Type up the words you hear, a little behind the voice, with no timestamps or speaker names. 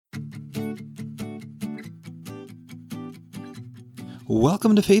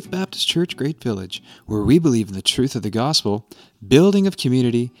Welcome to Faith Baptist Church Great Village, where we believe in the truth of the gospel, building of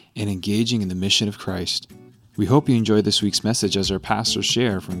community, and engaging in the mission of Christ. We hope you enjoy this week's message as our pastors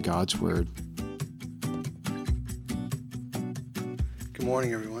share from God's Word. Good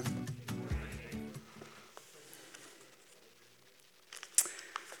morning, everyone.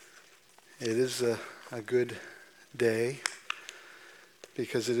 It is a good day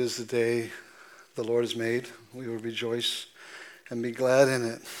because it is the day the Lord has made. We will rejoice and be glad in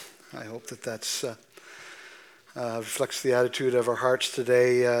it. I hope that reflects the attitude of our hearts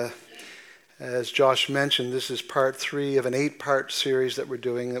today. As Josh mentioned, this is part 3 of an 8-part series that we're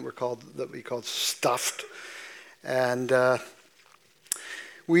doing that we call Stuffed. And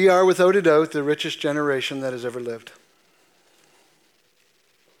we are, without a doubt, the richest generation that has ever lived.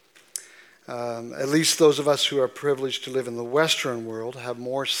 At least those of us who are privileged to live in the Western world have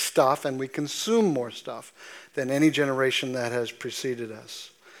more stuff, and we consume more stuff than any generation that has preceded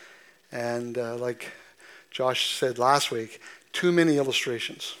us. And like Josh said last week, too many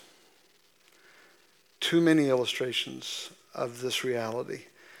illustrations. Too many illustrations of this reality.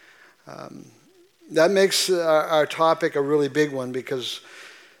 That makes our topic a really big one because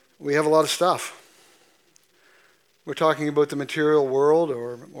we have a lot of stuff. We're talking about the material world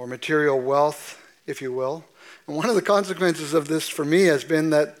or material wealth, if you will. And one of the consequences of this for me has been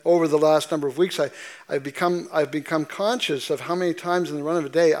that over the last number of weeks, I've become conscious of how many times in the run of a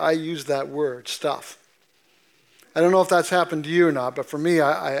day I use that word, stuff. I don't know if that's happened to you or not, but for me,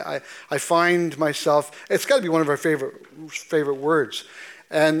 I find myself, it's got to be one of our favorite words.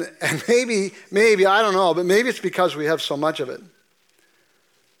 And maybe, I don't know, but maybe it's because we have so much of it.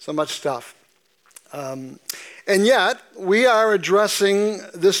 So much stuff. And yet, we are addressing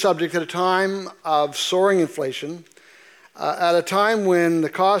this subject at a time of soaring inflation, at a time when the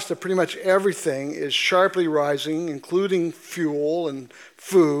cost of pretty much everything is sharply rising, including fuel and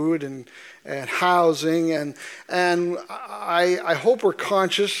food and housing. And I hope we're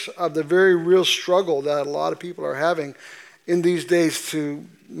conscious of the very real struggle that a lot of people are having in these days to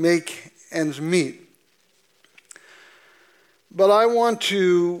make ends meet. But I want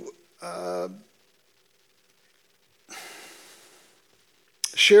to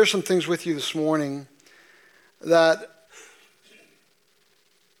share some things with you this morning that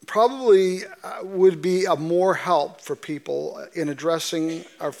probably would be of more help for people in addressing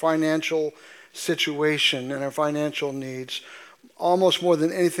our financial situation and our financial needs, almost more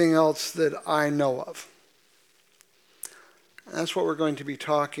than anything else that I know of. That's what we're going to be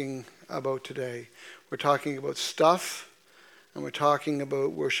talking about today. We're talking about stuff, and we're talking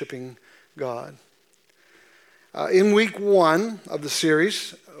about worshiping God. In week 1 of the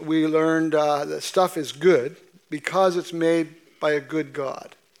series, we learned that stuff is good because it's made by a good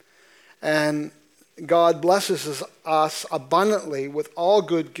God. And God blesses us abundantly with all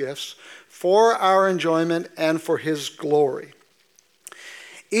good gifts for our enjoyment and for His glory.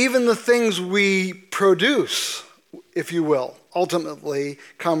 Even the things we produce, if you will, ultimately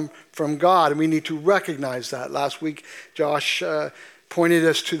come from God, and we need to recognize that. Last week, Josh pointed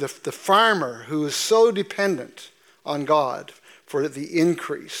us to the farmer who is so dependent on God for the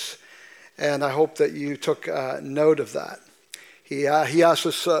increase. And I hope that you took note of that. He asked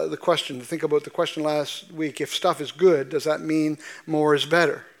us the question, to think about the question last week, if stuff is good, does that mean more is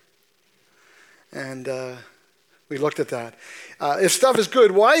better? And we looked at that. If stuff is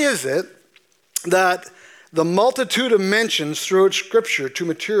good, why is it that the multitude of mentions throughout Scripture to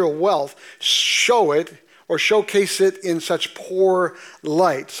material wealth show it or showcase it in such poor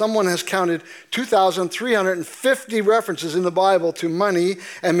light? Someone has counted 2,350 references in the Bible to money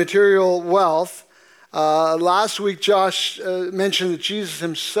and material wealth. Last week, Josh mentioned that Jesus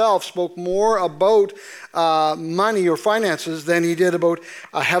himself spoke more about money or finances than he did about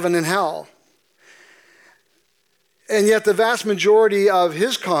heaven and hell. And yet the vast majority of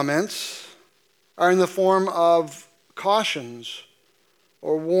his comments are in the form of cautions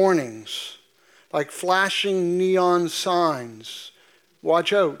or warnings, like flashing neon signs.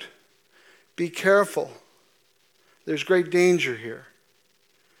 Watch out. Be careful. There's great danger here.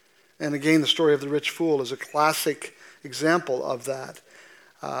 And again, the story of the rich fool is a classic example of that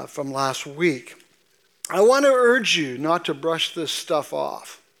from last week. I want to urge you not to brush this stuff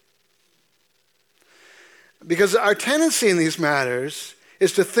off. Because our tendency in these matters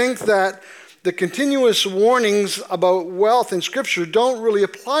is to think that the continuous warnings about wealth in Scripture don't really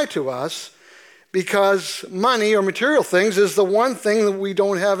apply to us because money or material things is the one thing that we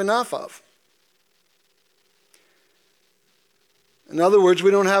don't have enough of. In other words,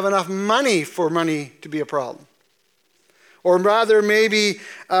 we don't have enough money for money to be a problem. Or rather, maybe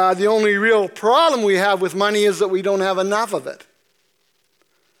the only real problem we have with money is that we don't have enough of it.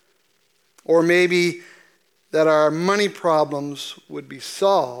 Or maybe that our money problems would be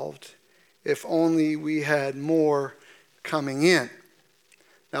solved if only we had more coming in.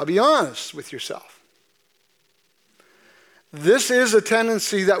 Now be honest with yourself. This is a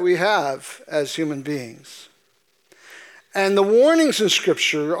tendency that we have as human beings. And the warnings in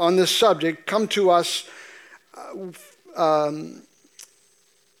Scripture on this subject come to us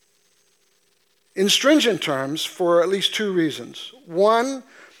in stringent terms for at least two reasons. One,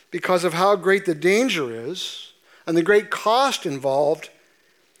 because of how great the danger is and the great cost involved.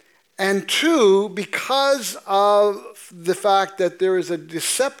 And two, because of the fact that there is a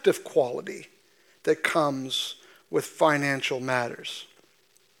deceptive quality that comes with financial matters.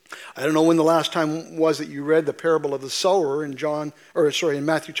 I don't know when the last time was that you read the parable of the sower in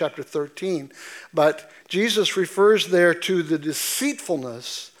Matthew chapter 13, but Jesus refers there to the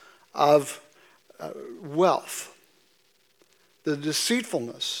deceitfulness of wealth. The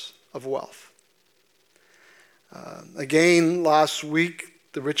deceitfulness of wealth. Again, last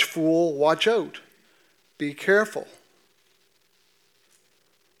week, the rich fool, watch out. Be careful.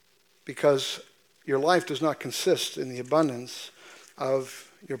 Because your life does not consist in the abundance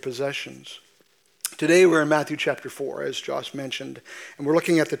of your possessions. Today we're in Matthew chapter 4, as Josh mentioned, and we're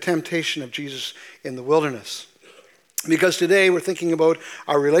looking at the temptation of Jesus in the wilderness. Because today we're thinking about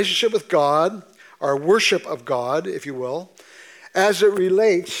our relationship with God, our worship of God, if you will, as it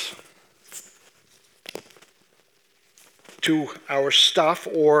relates to our stuff,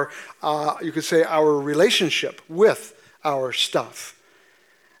 or you could say our relationship with our stuff.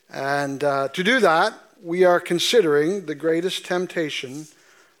 And to do that, we are considering the greatest temptation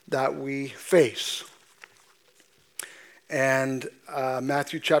that we face. And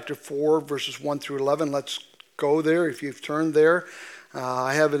Matthew chapter 4, verses 1 through 11, let's go there if you've turned there.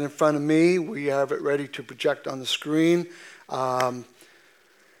 I have it in front of me. We have it ready to project on the screen. And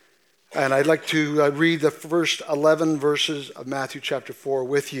I'd like to read the first 11 verses of Matthew chapter 4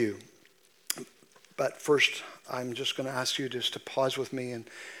 with you. But first, I'm just going to ask you just to pause with me and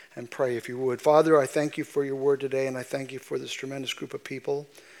pray if you would. Father, I thank you for your word today, and I thank you for this tremendous group of people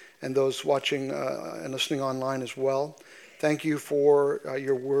and those watching and listening online as well. Thank you for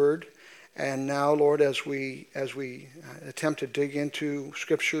your word. And now, Lord, as we attempt to dig into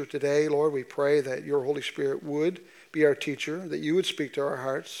Scripture today, Lord, we pray that your Holy Spirit would be our teacher, that you would speak to our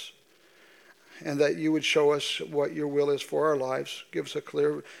hearts, and that you would show us what your will is for our lives. Give us a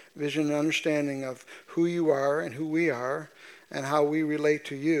clear vision and understanding of who you are and who we are, and how we relate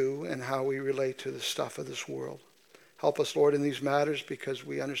to you and how we relate to the stuff of this world. Help us, Lord, in these matters because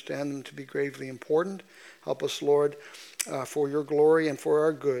we understand them to be gravely important. Help us, Lord, for your glory and for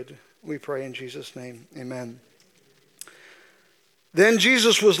our good. We pray in Jesus' name. Amen. Then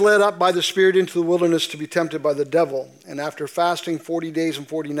Jesus was led up by the Spirit into the wilderness to be tempted by the devil. And after fasting 40 days and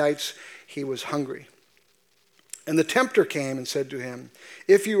 40 nights, he was hungry. And the tempter came and said to him,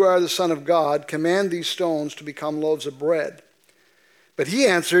 "If you are the Son of God, command these stones to become loaves of bread." But he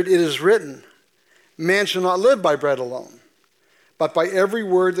answered, "It is written, man shall not live by bread alone, but by every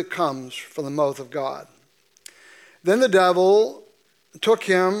word that comes from the mouth of God." Then the devil took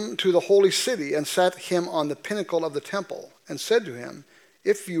him to the holy city and set him on the pinnacle of the temple and said to him,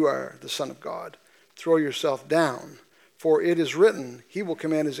 "If you are the Son of God, throw yourself down, for it is written, he will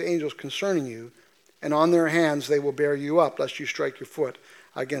command his angels concerning you, and on their hands they will bear you up, lest you strike your foot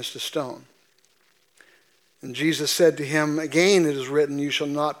against a stone." And Jesus said to him, "Again it is written, you shall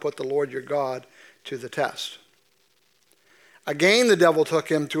not put the Lord your God to the test." Again the devil took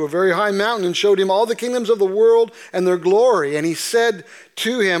him to a very high mountain and showed him all the kingdoms of the world and their glory. And he said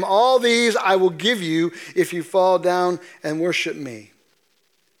to him, "All these I will give you if you fall down and worship me."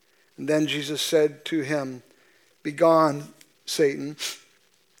 And then Jesus said to him, "Begone, Satan,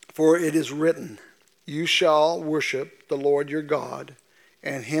 for it is written, you shall worship the Lord your God,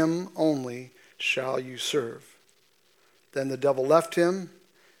 and him only shall you serve." Then the devil left him,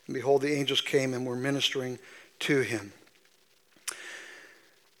 and behold, the angels came and were ministering to him.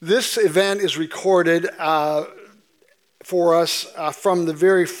 This event is recorded for us from the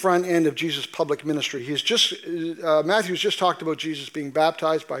very front end of Jesus' public ministry. Matthew's just talked about Jesus being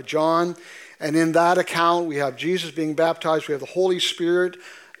baptized by John, and in that account we have Jesus being baptized. We have the Holy Spirit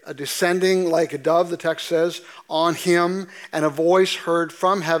descending like a dove, the text says, on him, and a voice heard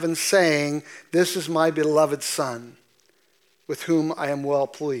from heaven saying, "This is my beloved Son, with whom I am well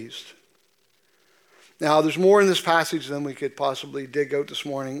pleased." Now, there's more in this passage than we could possibly dig out this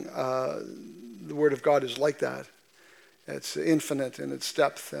morning. The Word of God is like that. It's infinite in its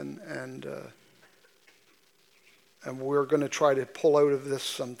depth, and we're going to try to pull out of this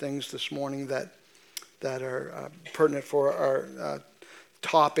some things this morning that are pertinent for our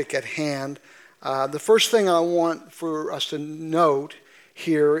topic at hand. The first thing I want for us to note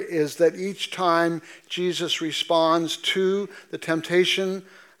here is that each time Jesus responds to the temptation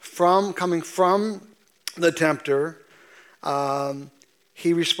coming from the tempter,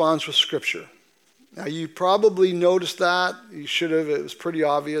 he responds with Scripture. Now, you probably noticed that. You should have. It was pretty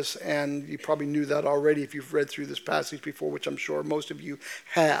obvious, and you probably knew that already if you've read through this passage before, which I'm sure most of you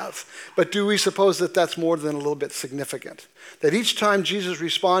have. But do we suppose that that's more than a little bit significant? That each time Jesus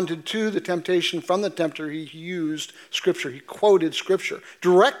responded to the temptation from the tempter, he used Scripture. He quoted Scripture,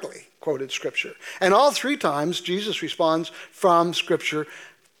 directly quoted Scripture. And all three times, Jesus responds from Scripture,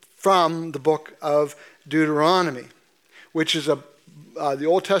 from the book of Deuteronomy, which is the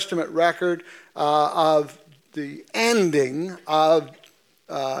Old Testament record of the ending of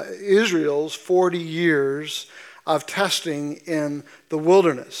Israel's 40 years of testing in the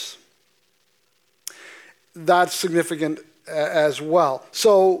wilderness. That's significant as well.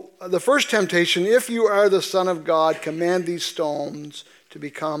 So the first temptation, if you are the Son of God, command these stones to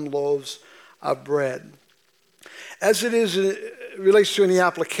become loaves of bread. As it relates to any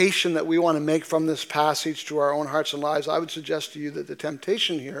application that we want to make from this passage to our own hearts and lives, I would suggest to you that the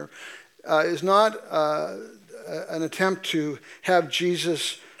temptation here is not an attempt to have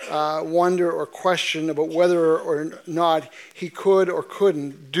Jesus wonder or question about whether or not he could or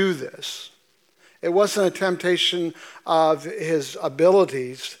couldn't do this. It wasn't a temptation of his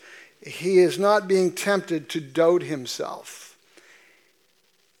abilities. He is not being tempted to doubt himself,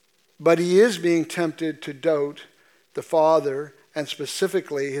 but he is being tempted to doubt the Father, and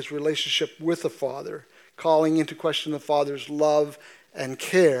specifically his relationship with the Father, calling into question the Father's love and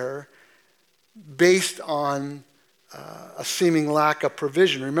care based on a seeming lack of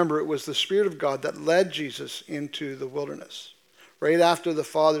provision. Remember, it was the Spirit of God that led Jesus into the wilderness. Right after the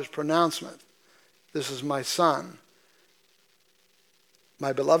Father's pronouncement, "This is my Son,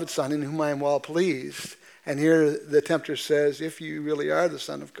 my beloved Son, in whom I am well pleased." And here the tempter says, "If you really are the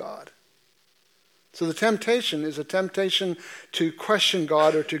Son of God." So the temptation is a temptation to question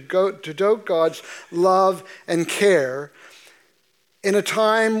God or to doubt God's love and care in a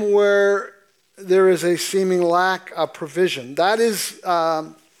time where there is a seeming lack of provision. That is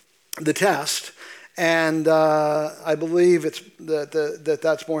the test, and I believe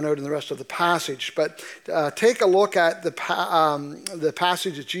that's borne out in the rest of the passage. But take a look at the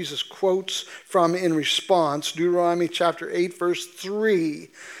passage that Jesus quotes from in response. Deuteronomy chapter 8, verse 3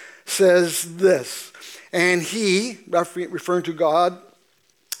 says this: "And he," referring to God,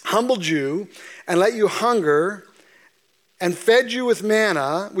 "humbled you and let you hunger and fed you with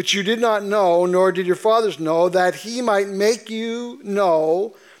manna, which you did not know, nor did your fathers know, that he might make you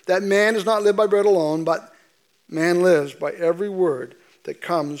know that man does not live by bread alone, but man lives by every word that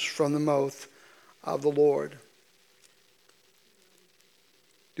comes from the mouth of the Lord."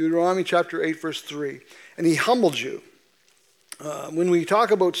 Deuteronomy chapter 8, verse 3. "And he humbled you." When we talk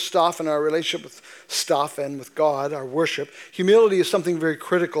about stuff and our relationship with stuff and with God, our worship, humility is something very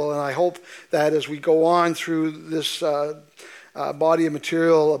critical, and I hope that as we go on through this body of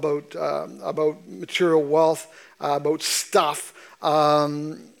material about material wealth, about stuff, I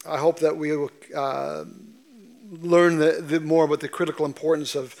hope that we will learn more about the critical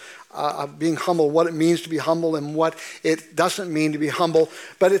importance of being humble, what it means to be humble and what it doesn't mean to be humble.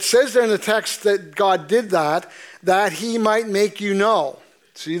 But it says there in the text that God did that he might make you know.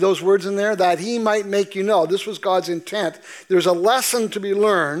 See those words in there? That he might make you know. This was God's intent. There's a lesson to be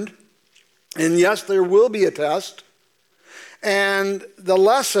learned, and yes, there will be a test. And the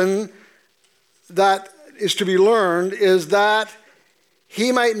lesson that is to be learned is that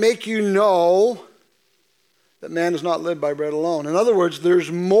he might make you know that man does not live by bread alone. In other words,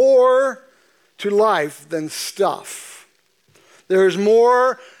 there's more to life than stuff. There's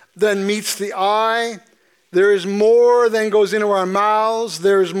more than meets the eye. There is more than goes into our mouths.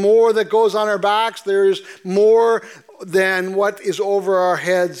 There's more that goes on our backs. There's more than what is over our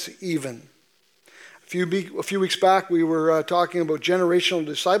heads even. A few weeks back, we were talking about generational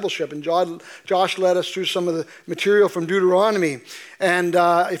discipleship, and Josh led us through some of the material from Deuteronomy. And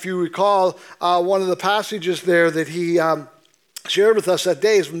if you recall, one of the passages there that he shared with us that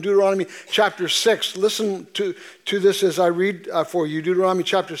day is from Deuteronomy chapter 6. Listen to this as I read for you. Deuteronomy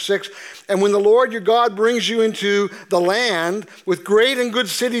chapter 6. "And when the Lord your God brings you into the land with great and good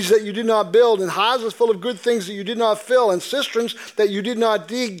cities that you did not build, and houses full of good things that you did not fill, and cisterns that you did not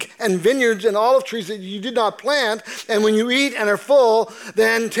dig, and vineyards and olive trees that you did not plant, and when you eat and are full,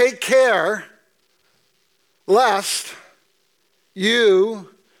 then take care lest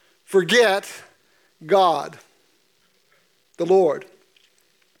you forget God, the Lord,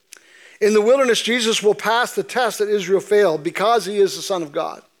 In the wilderness, Jesus will pass the test that Israel failed because he is the Son of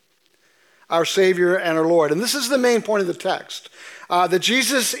God, our Savior and our Lord. And this is the main point of the text, that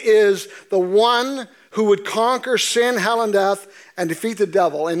Jesus is the one who would conquer sin, hell, and death and defeat the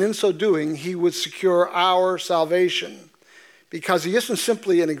devil. And in so doing, he would secure our salvation, because he isn't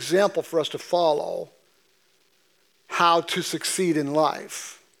simply an example for us to follow how to succeed in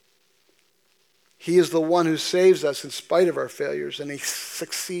life. He is the one who saves us in spite of our failures, and he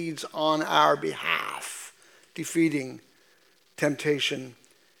succeeds on our behalf, defeating temptation,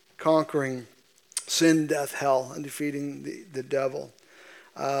 conquering sin, death, hell, and defeating the devil.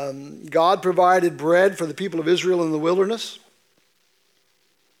 God provided bread for the people of Israel in the wilderness.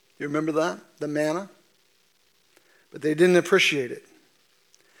 You remember that? The manna? But they didn't appreciate it.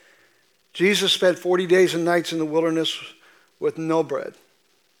 Jesus spent 40 days and nights in the wilderness with no bread.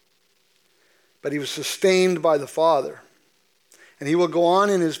 But he was sustained by the Father. And he will go on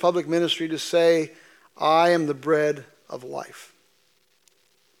in his public ministry to say, I am the bread of life.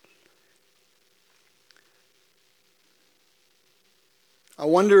 I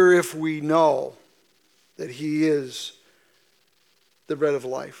wonder if we know that he is the bread of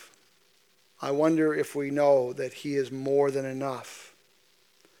life. I wonder if we know that he is more than enough,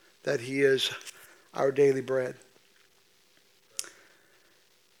 that he is our daily bread.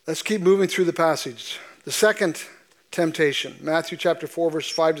 Let's keep moving through the passage. The second temptation, Matthew chapter 4,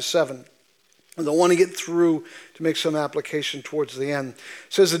 verses 5 to 7. And I want to get through to make some application towards the end.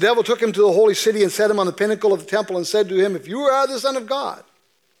 It says, the devil took him to the holy city and set him on the pinnacle of the temple and said to him, if you are the Son of God,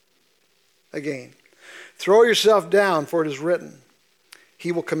 again, throw yourself down, for it is written,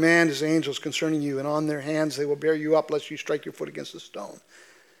 he will command his angels concerning you, and on their hands they will bear you up, lest you strike your foot against a stone.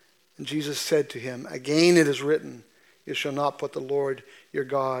 And Jesus said to him, again it is written, you shall not put the Lord your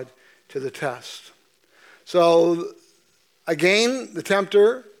God to the test. So, again, the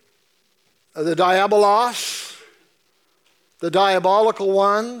tempter, the diabolos, the diabolical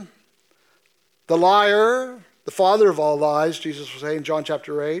one, the liar, the father of all lies, Jesus will say in John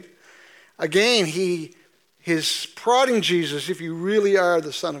chapter 8. Again, he is prodding Jesus, if you really are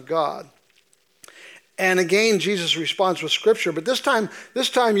the Son of God. And again, Jesus responds with Scripture. But this time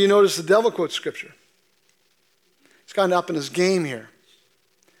you notice the devil quotes Scripture. He's kind of up in his game here.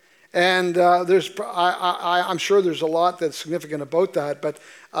 And I'm sure there's a lot that's significant about that. But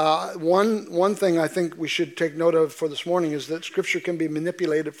one thing I think we should take note of for this morning is that Scripture can be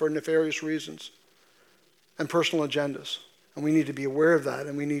manipulated for nefarious reasons and personal agendas. And we need to be aware of that,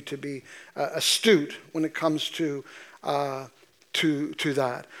 and we need to be astute when it comes to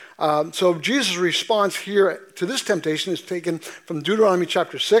that. So Jesus' response here to this temptation is taken from Deuteronomy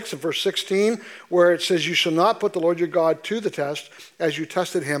chapter 6 and verse 16, where it says, you shall not put the Lord your God to the test as you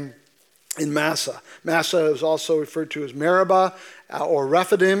tested him in Massah. Massah is also referred to as Meribah or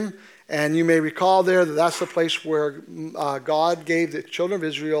Rephidim, and you may recall there that that's the place where God gave the children of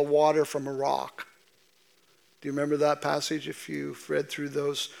Israel water from a rock. Do you remember that passage if you've read through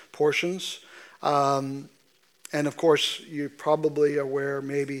those portions? And of course, you're probably aware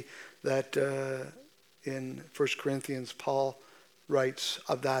maybe that in 1 Corinthians, Paul writes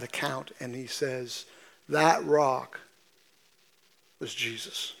of that account, and he says, that rock was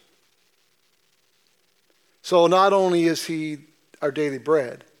Jesus. So not only is he our daily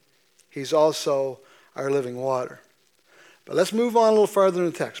bread, he's also our living water. But let's move on a little farther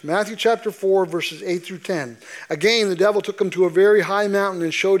in the text. Matthew chapter 4, verses 8 through 10. Again, the devil took him to a very high mountain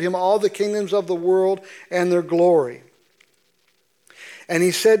and showed him all the kingdoms of the world and their glory. And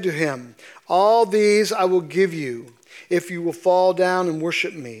he said to him, all these I will give you if you will fall down and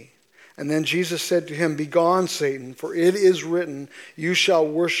worship me. And then Jesus said to him, begone, Satan, for it is written, you shall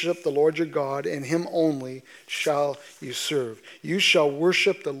worship the Lord your God, and him only shall you serve. You shall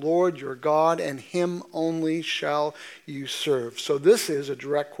worship the Lord your God, and him only shall you serve. So this is a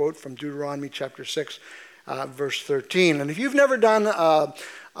direct quote from Deuteronomy chapter 6, verse 13. And if you've never done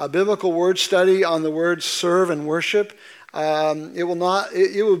a biblical word study on the words serve and worship, it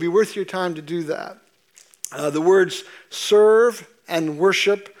will be worth your time to do that. The words serve and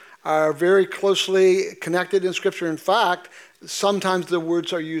worship are very closely connected in Scripture. In fact, sometimes the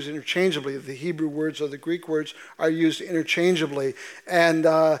words are used interchangeably. The Hebrew words or the Greek words are used interchangeably. And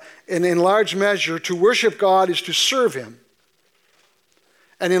in large measure, to worship God is to serve him.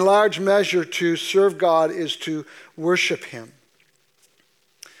 And in large measure, to serve God is to worship him.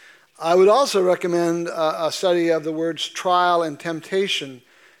 I would also recommend a study of the words trial and temptation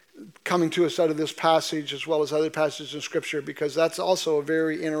coming to us out of this passage as well as other passages in Scripture, because that's also a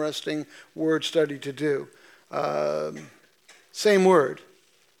very interesting word study to do. Same word,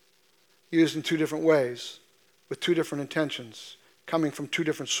 used in two different ways, with two different intentions. coming from two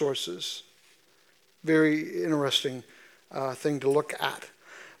different sources. Very interesting thing to look at.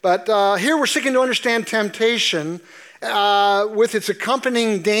 But here we're seeking to understand temptation with its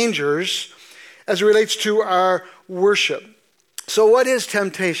accompanying dangers as it relates to our worship. So what is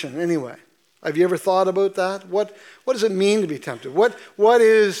temptation anyway? Have you ever thought about that? What does it mean to be tempted? What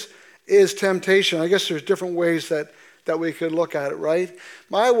is temptation? I guess there's different ways that we could look at it, right?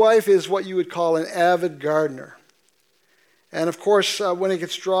 My wife is what you would call an avid gardener. And of course, when it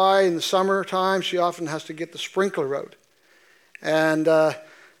gets dry in the summertime, she often has to get the sprinkler out. And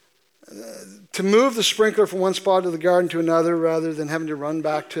to move the sprinkler from one spot of the garden to another, rather than having to run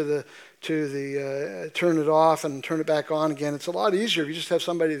back to turn it off and turn it back on again, it's a lot easier if you just have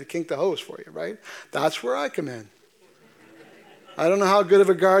somebody to kink the hose for you, right? That's where I come in. I don't know how good of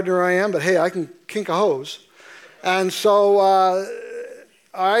a gardener I am, but hey, I can kink a hose. And so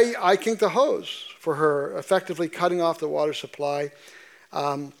I kink the hose for her, effectively cutting off the water supply.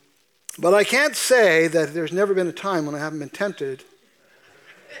 But I can't say that there's never been a time when I haven't been tempted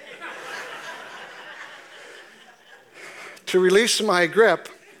to release my grip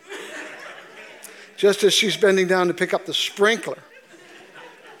just as she's bending down to pick up the sprinkler.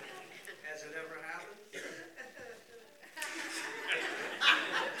 Has it ever happened?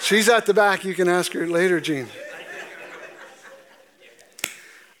 She's at the back. You can ask her later, Jean.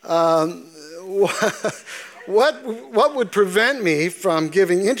 What would prevent me from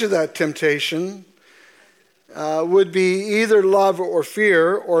giving into that temptation would be either love or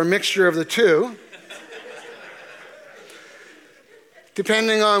fear, or a mixture of the two,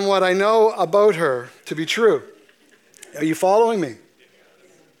 depending on what I know about her to be true. Are you following me?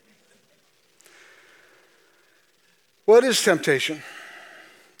 What is temptation?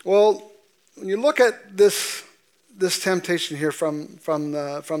 Well, when you look at this temptation here from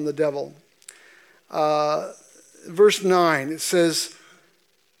the devil, verse 9, it says,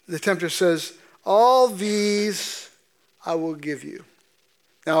 the tempter says, all these I will give you.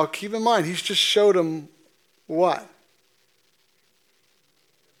 Now keep in mind, he's just showed him what?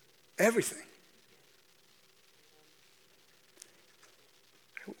 Everything.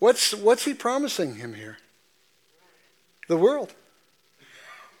 What's he promising him here? The world.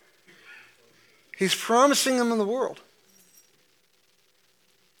 He's promising him the world.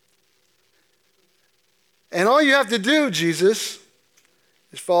 And all you have to do, Jesus,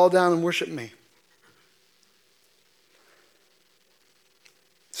 is fall down and worship me.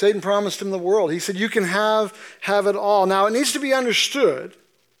 Satan promised him the world. He said, you can have it all. Now, it needs to be understood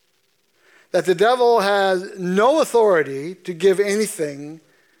that the devil has no authority to give anything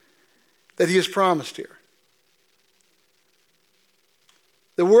that he has promised here.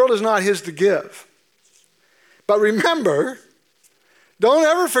 The world is not his to give. But remember, don't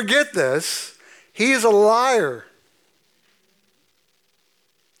ever forget this, he is a liar.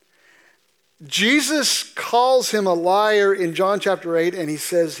 Jesus calls him a liar in John chapter 8, and he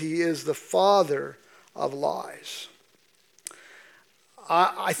says he is the father of lies.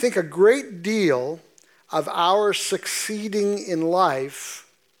 I think a great deal of our succeeding in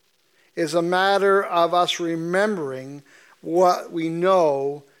life is a matter of us remembering what we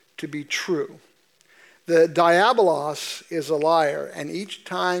know to be true. The diabolos is a liar, and each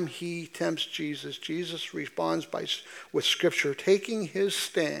time he tempts Jesus, Jesus responds with Scripture, taking his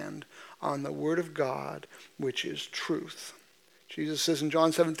stand on the Word of God, which is truth. Jesus says in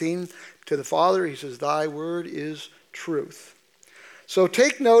John 17 to the Father, he says, thy word is truth. So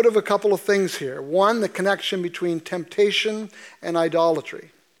take note of a couple of things here. One, the connection between temptation and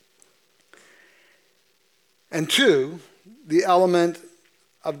idolatry. And two, the element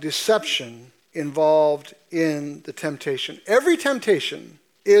of deception involved in the temptation. Every temptation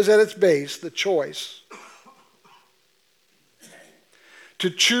is at its base the choice to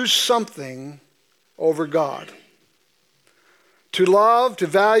choose something over God. To love, to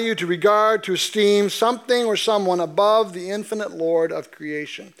value, to regard, to esteem something or someone above the infinite Lord of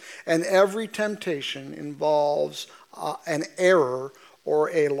creation. And every temptation involves an error or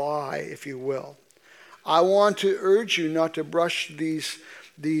a lie, if you will. I want to urge you not to brush this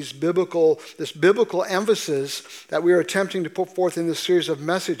biblical emphasis that we are attempting to put forth in this series of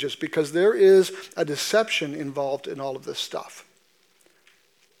messages, because there is a deception involved in all of this stuff.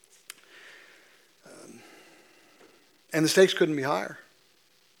 And the stakes couldn't be higher.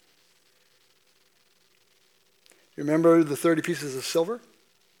 You remember the 30 pieces of silver?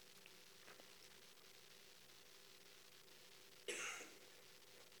 Do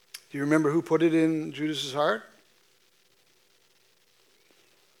you remember who put it in Judas' heart?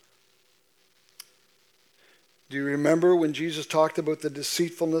 Do you remember when Jesus talked about the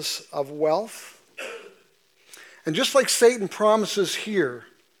deceitfulness of wealth? And just like Satan promises here,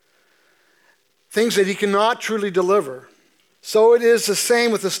 things that he cannot truly deliver, so it is the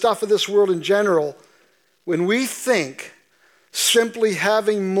same with the stuff of this world in general. When we think simply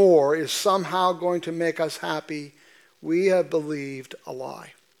having more is somehow going to make us happy, we have believed a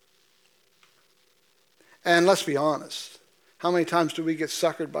lie. And let's be honest, how many times do we get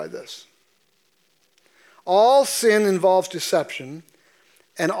suckered by this? All sin involves deception,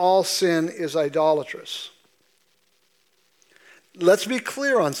 and all sin is idolatrous. Let's be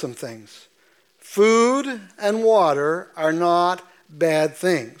clear on some things. Food and water are not bad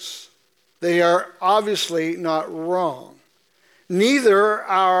things. They are obviously not wrong. Neither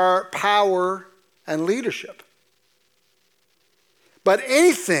are power and leadership. But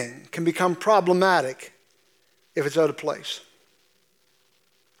anything can become problematic if it's out of place.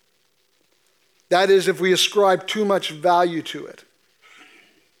 That is, if we ascribe too much value to it.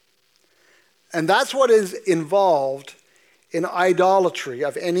 And that's what is involved in idolatry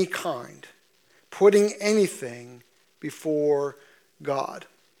of any kind, putting anything before God.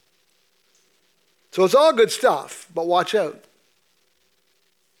 So it's all good stuff, but watch out.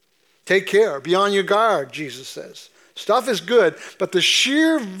 Take care, be on your guard, Jesus says. Stuff is good, but the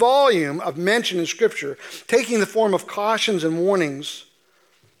sheer volume of mention in Scripture, taking the form of cautions and warnings,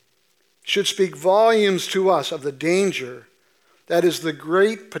 should speak volumes to us of the danger that is the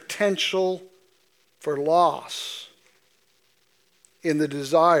great potential for loss in the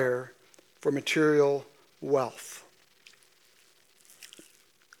desire for material wealth.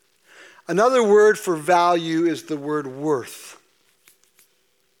 Another word for value is the word worth.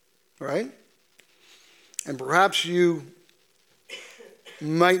 Right? And perhaps you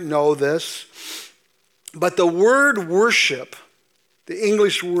might know this, but the word worship, the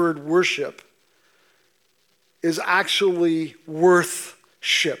English word worship, is actually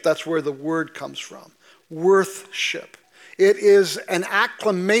worthship. That's where the word comes from. Worthship. It is an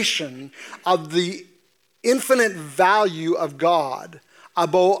acclamation of the infinite value of God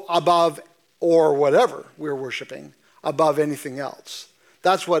above or whatever we're worshiping, above anything else.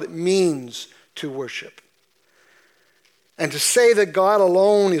 That's what it means to worship. And to say that God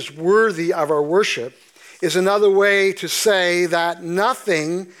alone is worthy of our worship is another way to say that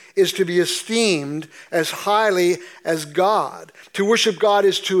nothing is to be esteemed as highly as God. To worship God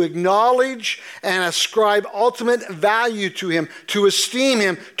is to acknowledge and ascribe ultimate value to him, to esteem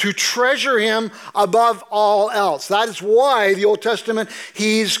him, to treasure him above all else. That is why the Old Testament,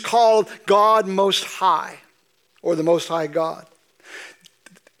 he's called God Most High, or the Most High God.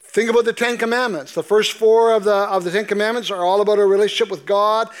 Think about the Ten Commandments. The first four of the Ten Commandments are all about a relationship with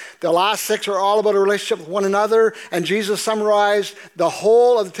God. The last six are all about a relationship with one another. And Jesus summarized the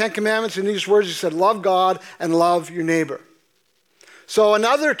whole of the Ten Commandments in these words. He said, love God and love your neighbor. So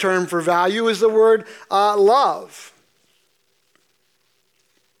another term for value is the word love.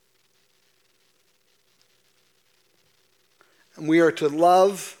 And we are to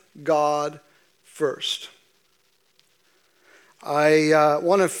love God first. I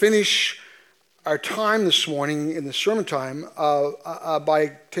want to finish our time this morning in the sermon time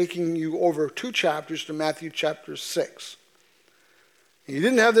by taking you over 2 chapters to Matthew chapter 6. You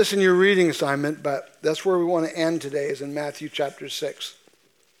didn't have this in your reading assignment, but that's where we want to end today, is in Matthew chapter 6.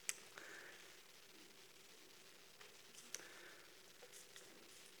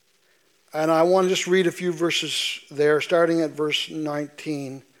 And I want to just read a few verses there, starting at verse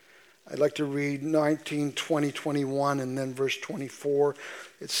 19. I'd like to read 19, 20, 21, and then verse 24.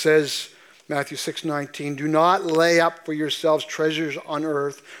 It says, Matthew 6:19, do not lay up for yourselves treasures on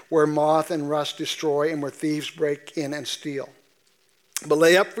earth where moth and rust destroy and where thieves break in and steal. But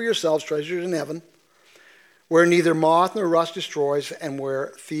lay up for yourselves treasures in heaven where neither moth nor rust destroys and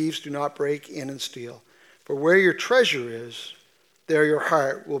where thieves do not break in and steal. For where your treasure is, there your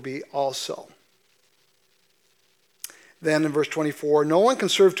heart will be also. Then in verse 24, no one can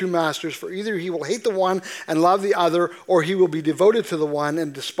serve 2 masters, for either he will hate the one and love the other, or he will be devoted to the one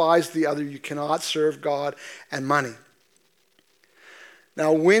and despise the other. You cannot serve God and money.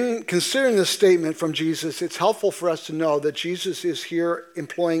 Now, when considering this statement from Jesus, it's helpful for us to know that Jesus is here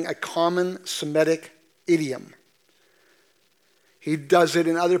employing a common Semitic idiom. He does it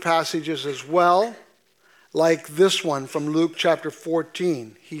in other passages as well, like this one from Luke chapter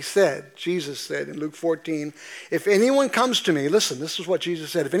 14. Jesus said in Luke 14, if anyone comes to me, listen, this is what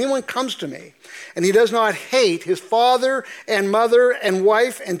Jesus said, if anyone comes to me and he does not hate his father and mother and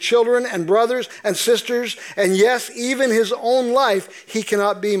wife and children and brothers and sisters, and yes, even his own life, he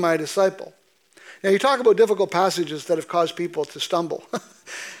cannot be my disciple. Now you talk about difficult passages that have caused people to stumble.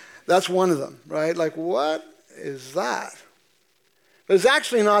 That's one of them, right? Like, what is that? But it's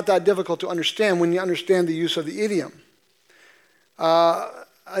actually not that difficult to understand when you understand the use of the idiom.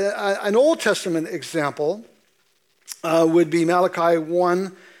 An Old Testament example would be Malachi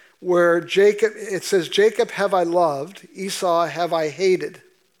 1, where it says, Jacob have I loved, Esau have I hated.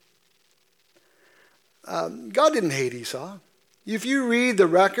 God didn't hate Esau. If you read the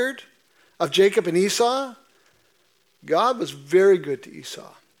record of Jacob and Esau, God was very good to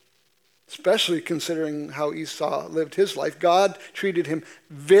Esau, especially considering how Esau lived his life. God treated him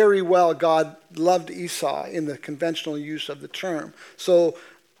very well. God loved Esau in the conventional use of the term. So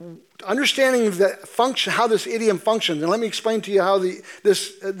understanding the function, how this idiom functions, and let me explain to you how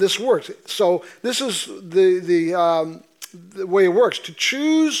this works. So this is the way it works. To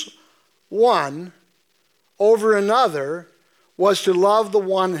choose one over another was to love the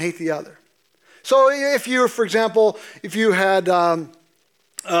one and hate the other. So if you, for example, if you had a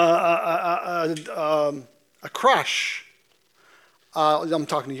crush, I'm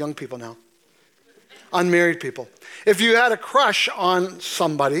talking to young people now, unmarried people. If you had a crush on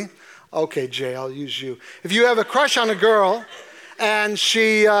somebody, okay, Jay, I'll use you. If you have a crush on a girl and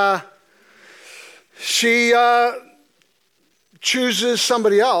she chooses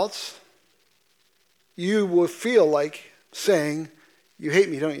somebody else, you will feel like saying, you hate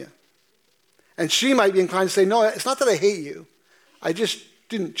me, don't you? And she might be inclined to say, no, it's not that I hate you. I just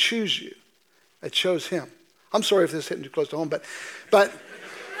didn't choose you. I chose him. I'm sorry if this is hitting too close to home, but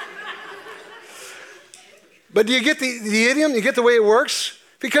do you get the idiom? You get the way it works?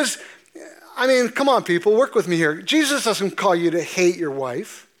 Because, I mean, come on, people, work with me here. Jesus doesn't call you to hate your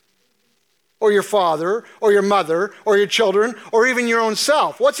wife or your father or your mother or your children or even your own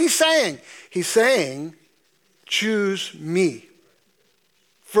self. What's he saying? He's saying, choose me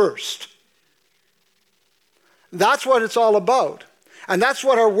first. That's what it's all about. And that's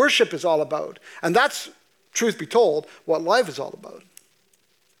what our worship is all about. And that's, truth be told, what life is all about.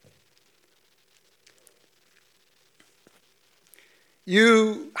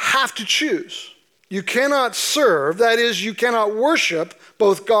 You have to choose. You cannot serve, that is, you cannot worship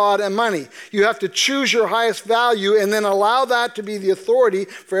both God and money. You have to choose your highest value and then allow that to be the authority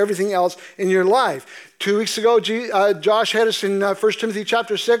for everything else in your life. 2 weeks ago, Josh had us in 1 Timothy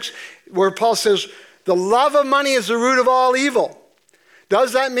chapter 6, where Paul says, the love of money is the root of all evil.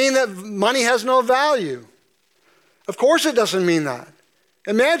 Does that mean that money has no value? Of course it doesn't mean that.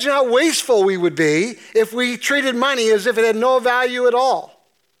 Imagine how wasteful we would be if we treated money as if it had no value at all.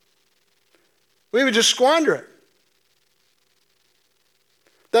 We would just squander it.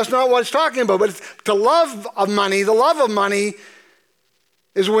 That's not what it's talking about. But the love of money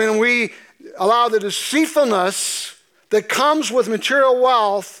is when we allow the deceitfulness that comes with material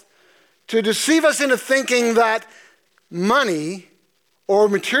wealth to deceive us into thinking that money or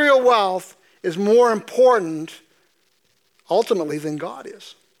material wealth is more important ultimately than God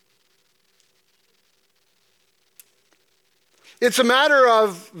is. It's a matter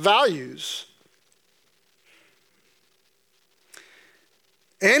of values.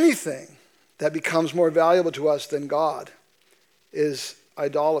 Anything that becomes more valuable to us than God is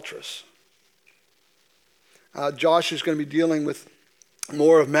idolatrous. Josh is going to be dealing with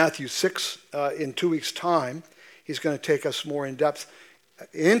more of Matthew 6 in 2 weeks' time. He's going to take us more in depth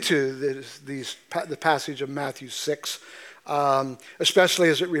into the passage of Matthew 6, especially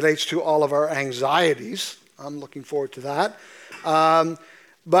as it relates to all of our anxieties. I'm looking forward to that.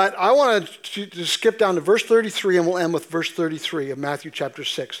 But I want to skip down to verse 33, and we'll end with verse 33 of Matthew chapter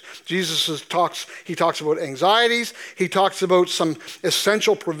 6. Jesus talks about anxieties. He talks about some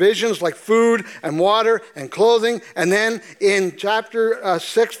essential provisions like food and water and clothing. And then in chapter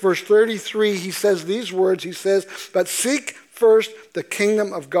 6, verse 33, he says these words. He says, but seek first the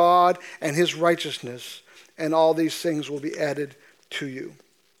kingdom of God and his righteousness, and all these things will be added to you.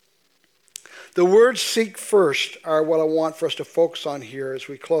 The words seek first are what I want for us to focus on here as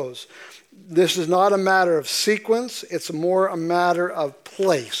we close. This is not a matter of sequence, it's more a matter of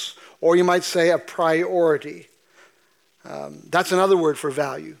place, or you might say a priority. That's another word for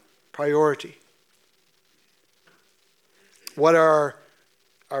value, priority. What are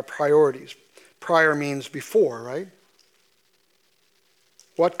our priorities? Prior means before, right?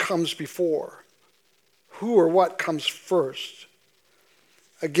 What comes before? Who or what comes first?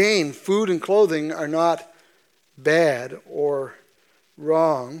 Again, food and clothing are not bad or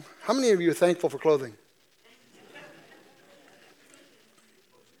wrong. How many of you are thankful for clothing?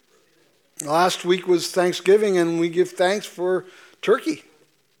 Last week was Thanksgiving, and we give thanks for turkey.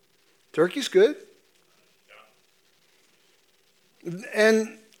 Turkey's good.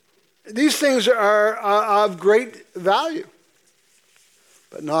 And these things are of great value,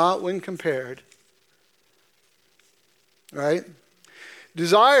 but not when compared, right?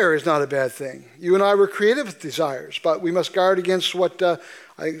 Desire is not a bad thing. You and I were created with desires, but we must guard against what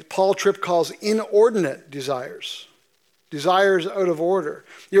Paul Tripp calls inordinate desires. Desires out of order.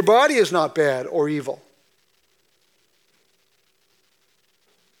 Your body is not bad or evil.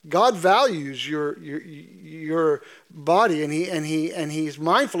 God values your body, and he's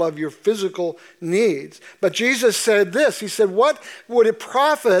mindful of your physical needs. But Jesus said this. He said, what would it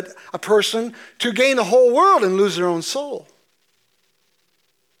profit a person to gain the whole world and lose their own soul?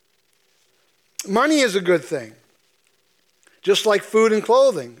 Money is a good thing. Just like food and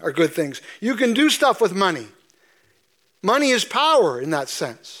clothing are good things. You can do stuff with money. Money is power in that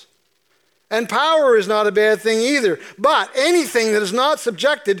sense. And power is not a bad thing either. But anything that is not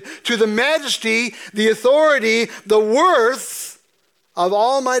subjected to the majesty, the authority, the worth of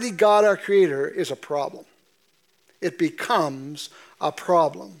Almighty God, our Creator, is a problem. It becomes a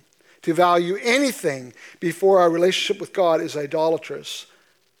problem. To value anything before our relationship with God is idolatrous,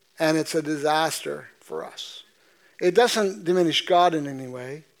 and it's a disaster for us. It doesn't diminish God in any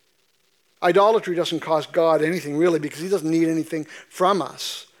way. Idolatry doesn't cost God anything really, because he doesn't need anything from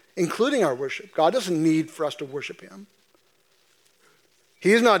us, including our worship. God doesn't need for us to worship him.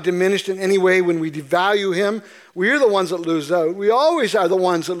 He is not diminished in any way when we devalue him. We're the ones that lose out. We always are the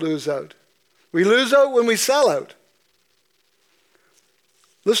ones that lose out. We lose out when we sell out.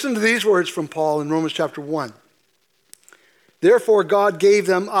 Listen to these words from Paul in Romans chapter 1. Therefore God gave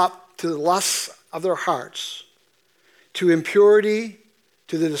them up to the lusts of their hearts, to impurity,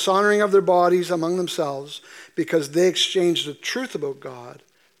 to the dishonoring of their bodies among themselves, because they exchanged the truth about God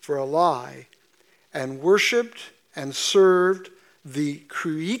for a lie, and worshipped and served the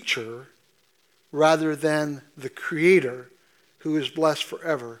creature rather than the Creator, who is blessed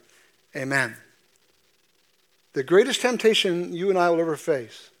forever. Amen. The greatest temptation you and I will ever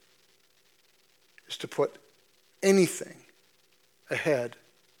face is to put anything ahead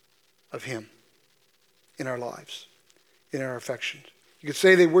of him in our lives, in our affections. You could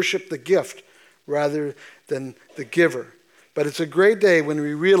say they worship the gift rather than the giver. But it's a great day when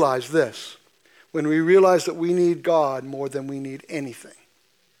we realize this, when we realize that we need God more than we need anything,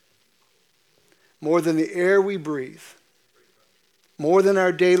 more than the air we breathe, more than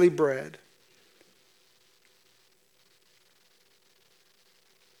our daily bread.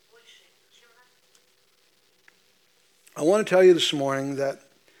 I want to tell you this morning that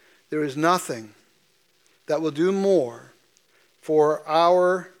there is nothing that will do more for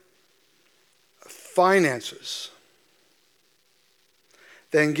our finances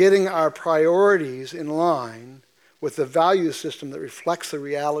than getting our priorities in line with the value system that reflects the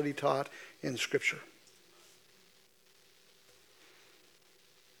reality taught in Scripture.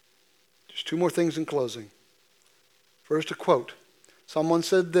 Just two more things in closing. First, a quote. Someone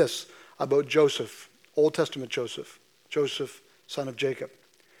said this about Joseph, Old Testament Joseph, son of Jacob.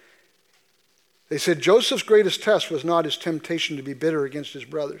 They said Joseph's greatest test was not his temptation to be bitter against his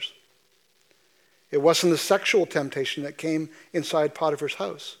brothers. It wasn't the sexual temptation that came inside Potiphar's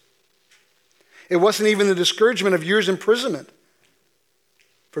house. It wasn't even the discouragement of years' imprisonment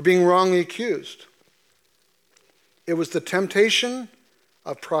for being wrongly accused. It was the temptation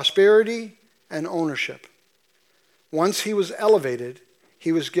of prosperity and ownership. Once he was elevated,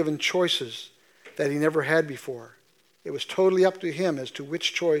 he was given choices that he never had before. It was totally up to him as to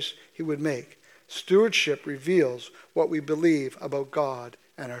which choice he would make. Stewardship reveals what we believe about God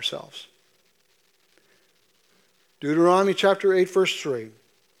and ourselves. Deuteronomy chapter 8, verse 3.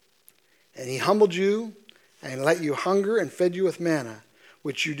 And he humbled you and let you hunger and fed you with manna,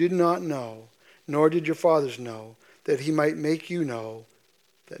 which you did not know, nor did your fathers know, that he might make you know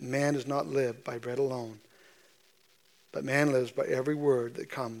that man does not live by bread alone, but man lives by every word that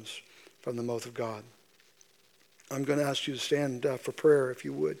comes from the mouth of God. I'm going to ask you to stand for prayer, if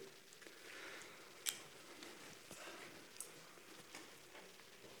you would.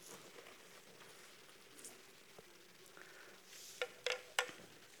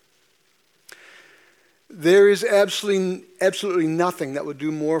 There is absolutely nothing that would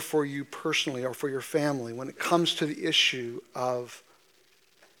do more for you personally or for your family when it comes to the issue of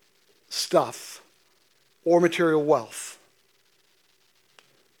stuff or material wealth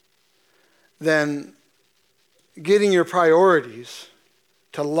than getting your priorities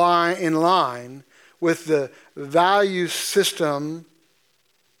to lie in line with the value system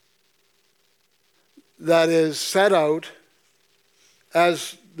that is set out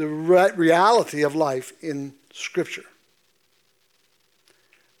as the reality of life in Scripture,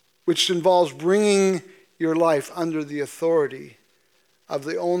 which involves bringing your life under the authority of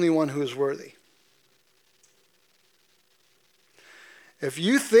the only one who is worthy. If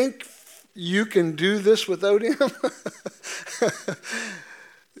you think you can do this without him?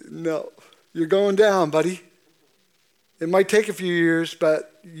 No. You're going down, buddy. It might take a few years,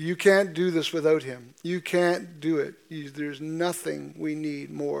 but you can't do this without him. You can't do it. There's nothing we need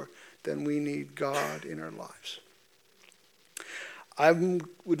more than we need God in our lives. I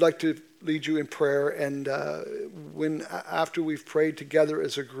would like to lead you in prayer, and after we've prayed together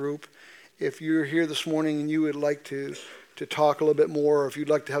as a group, if you're here this morning and you would like to talk a little bit more, or if you'd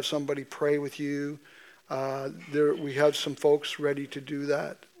like to have somebody pray with you, we have some folks ready to do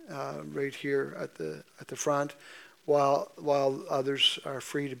that right here at the front, while others are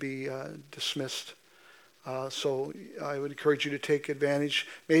free to be dismissed. So I would encourage you to take advantage.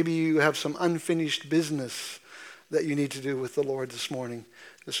 Maybe you have some unfinished business that you need to do with the Lord this morning.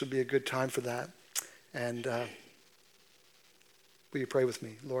 This would be a good time for that. And will you pray with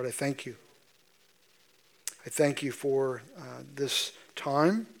me? Lord, I thank you. I thank you for this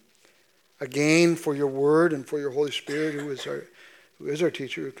time. Again, for your word and for your Holy Spirit, who is our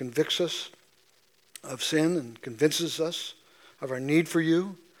teacher, who convicts us of sin and convinces us of our need for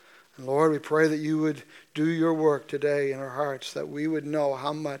you. And Lord, we pray that you would do your work today in our hearts, that we would know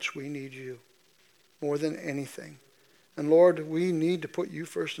how much we need you more than anything. And Lord, we need to put you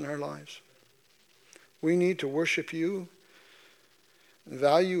first in our lives. We need to worship you,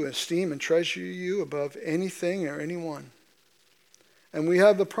 value, esteem, and treasure you above anything or anyone. And we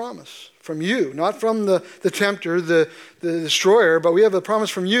have a promise from you, not from the tempter, the destroyer, but we have a promise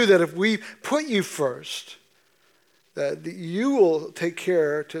from you that if we put you first, that you will take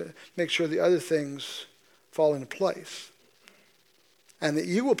care to make sure the other things fall into place, and that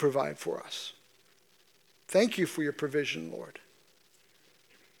you will provide for us. Thank you for your provision, Lord.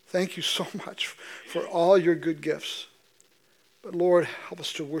 Thank you so much for all your good gifts. But Lord, help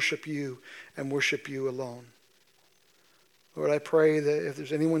us to worship you and worship you alone. Lord, I pray that if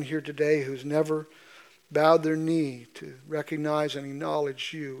there's anyone here today who's never bowed their knee to recognize and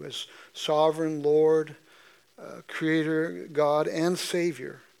acknowledge you as sovereign Lord, Creator, God, and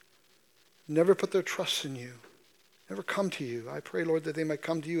Savior, never put their trust in you, never come to you, I pray, Lord, that they might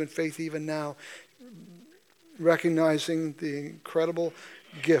come to you in faith even now, recognizing the incredible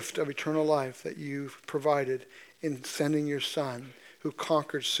gift of eternal life that you've provided in sending your Son, who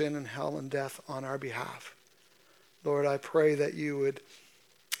conquered sin and hell and death on our behalf. Lord, I pray that you would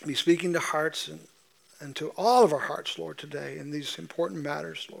be speaking to hearts and to all of our hearts, Lord, today in these important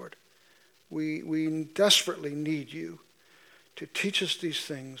matters, Lord. We desperately need you to teach us these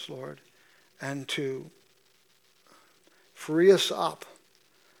things, Lord, and to free us up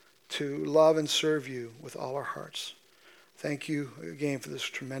to love and serve you with all our hearts. Thank you again for this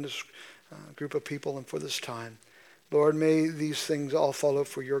tremendous group of people and for this time. Lord, may these things all follow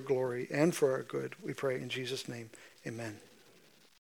for your glory and for our good. We pray in Jesus' name. Amen.